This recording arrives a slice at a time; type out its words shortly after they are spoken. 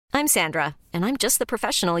I'm Sandra, and I'm just the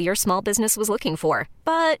professional your small business was looking for.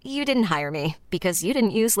 But you didn't hire me because you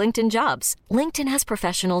didn't use LinkedIn Jobs. LinkedIn has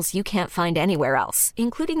professionals you can't find anywhere else,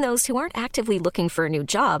 including those who aren't actively looking for a new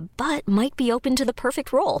job, but might be open to the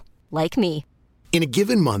perfect role, like me. In a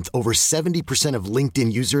given month, over 70% of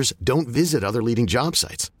LinkedIn users don't visit other leading job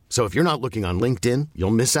sites. So if you're not looking on LinkedIn,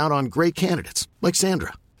 you'll miss out on great candidates like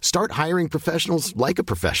Sandra. Start hiring professionals like a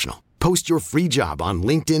professional. Post your free job on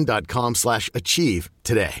linkedin.com/achieve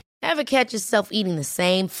today. Ever catch yourself eating the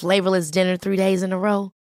same flavorless dinner 3 days in a row?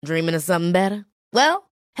 Dreaming of something better? Well,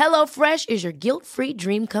 HelloFresh is your guilt-free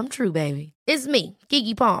dream come true, baby. It's me,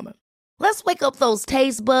 Keke Palmer. Let's wake up those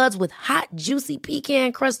taste buds with hot, juicy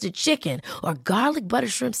pecan-crusted chicken or garlic butter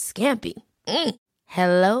shrimp scampi.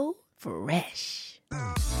 Hello Fresh.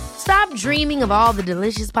 Stop dreaming of all the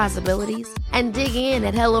delicious possibilities and dig in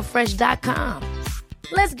at HelloFresh.com.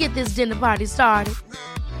 Let's get this dinner party started.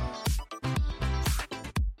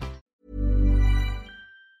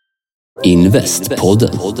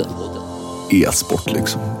 Investpodden. E-sport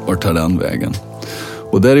liksom, vart tar den vägen?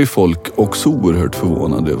 Och där är folk också oerhört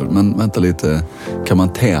förvånade över. Men vänta lite, kan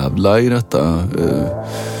man tävla i detta?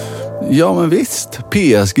 Ja men visst,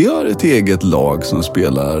 PSG har ett eget lag som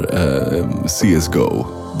spelar CSGO.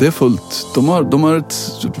 Det är fullt. De har ett,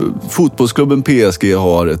 fotbollsklubben PSG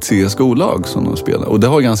har ett CSGO-lag som de spelar. Och det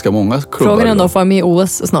har ganska många klubbar. Frågan är om de får med i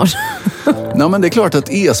OS snart. Nej men det är klart att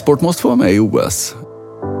e-sport måste vara med i OS.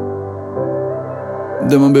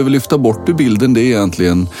 Det man behöver lyfta bort ur bilden, det är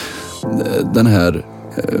egentligen den här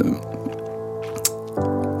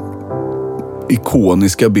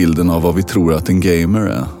ikoniska bilden av vad vi tror att en gamer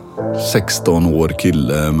är. 16 år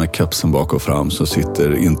kille med kepsen bak och fram som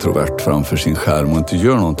sitter introvert framför sin skärm och inte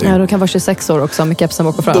gör någonting. Ja, de kan vara 26 år också med kepsen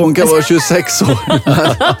bak och fram. De kan vara 26 år.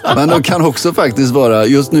 Men de kan också faktiskt vara,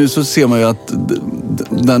 just nu så ser man ju att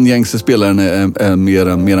den gängse spelaren är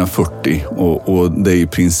mer än 40 och det är i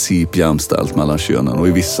princip jämställt mellan könen. Och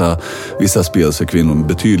i vissa spel så är kvinnor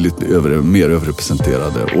betydligt mer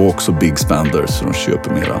överrepresenterade och också big spenders så de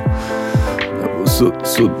köper mera.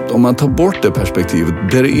 Så om man tar bort det perspektivet,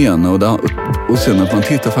 det är det ena och sen att man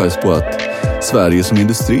tittar faktiskt på att Sverige som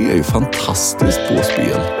industri är ju fantastiskt på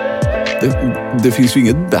spel. Det finns ju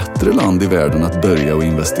inget bättre land i världen att börja och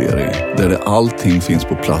investera i. Där allting finns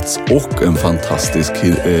på plats och en fantastisk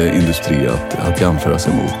industri att jämföra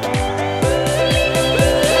sig mot.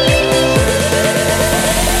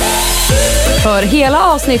 För hela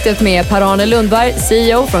avsnittet med Per-Arne Lundberg,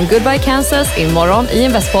 CEO från Goodbye Kansas, imorgon i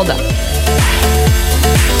Investpodden.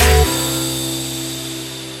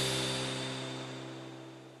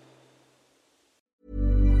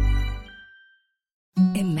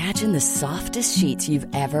 Imagine the softest sheets you've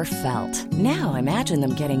ever felt. Now imagine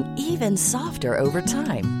them getting even softer over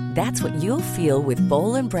time. That's what you'll feel with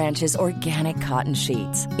Boll & Branch's organic cotton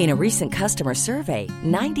sheets. In a recent customer survey,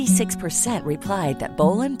 96% replied that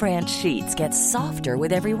Boll & Branch sheets get softer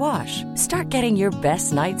with every wash. Start getting your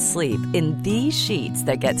best night's sleep in these sheets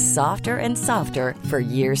that get softer and softer for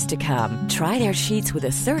years to come. Try their sheets with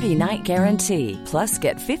a 30-night guarantee. Plus,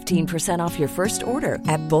 get 15% off your first order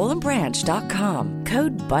at bollandbranch.com.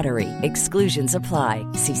 Code BUTTERY. Exclusions apply.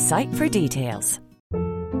 See site for details.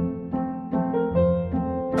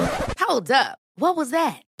 Hold up. What was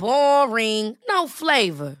that? Boring. No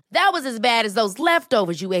flavor. That was as bad as those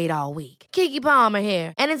leftovers you ate all week. Keke Palmer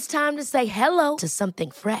here. And it's time to say hello to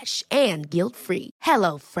something fresh and guilt-free.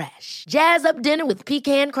 Hello Fresh. Jazz up dinner with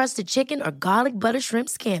pecan-crusted chicken or garlic butter shrimp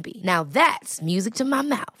scampi. Now that's music to my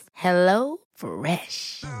mouth. Hello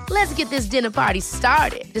Fresh. Let's get this dinner party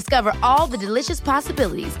started. Discover all the delicious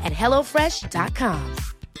possibilities at HelloFresh.com.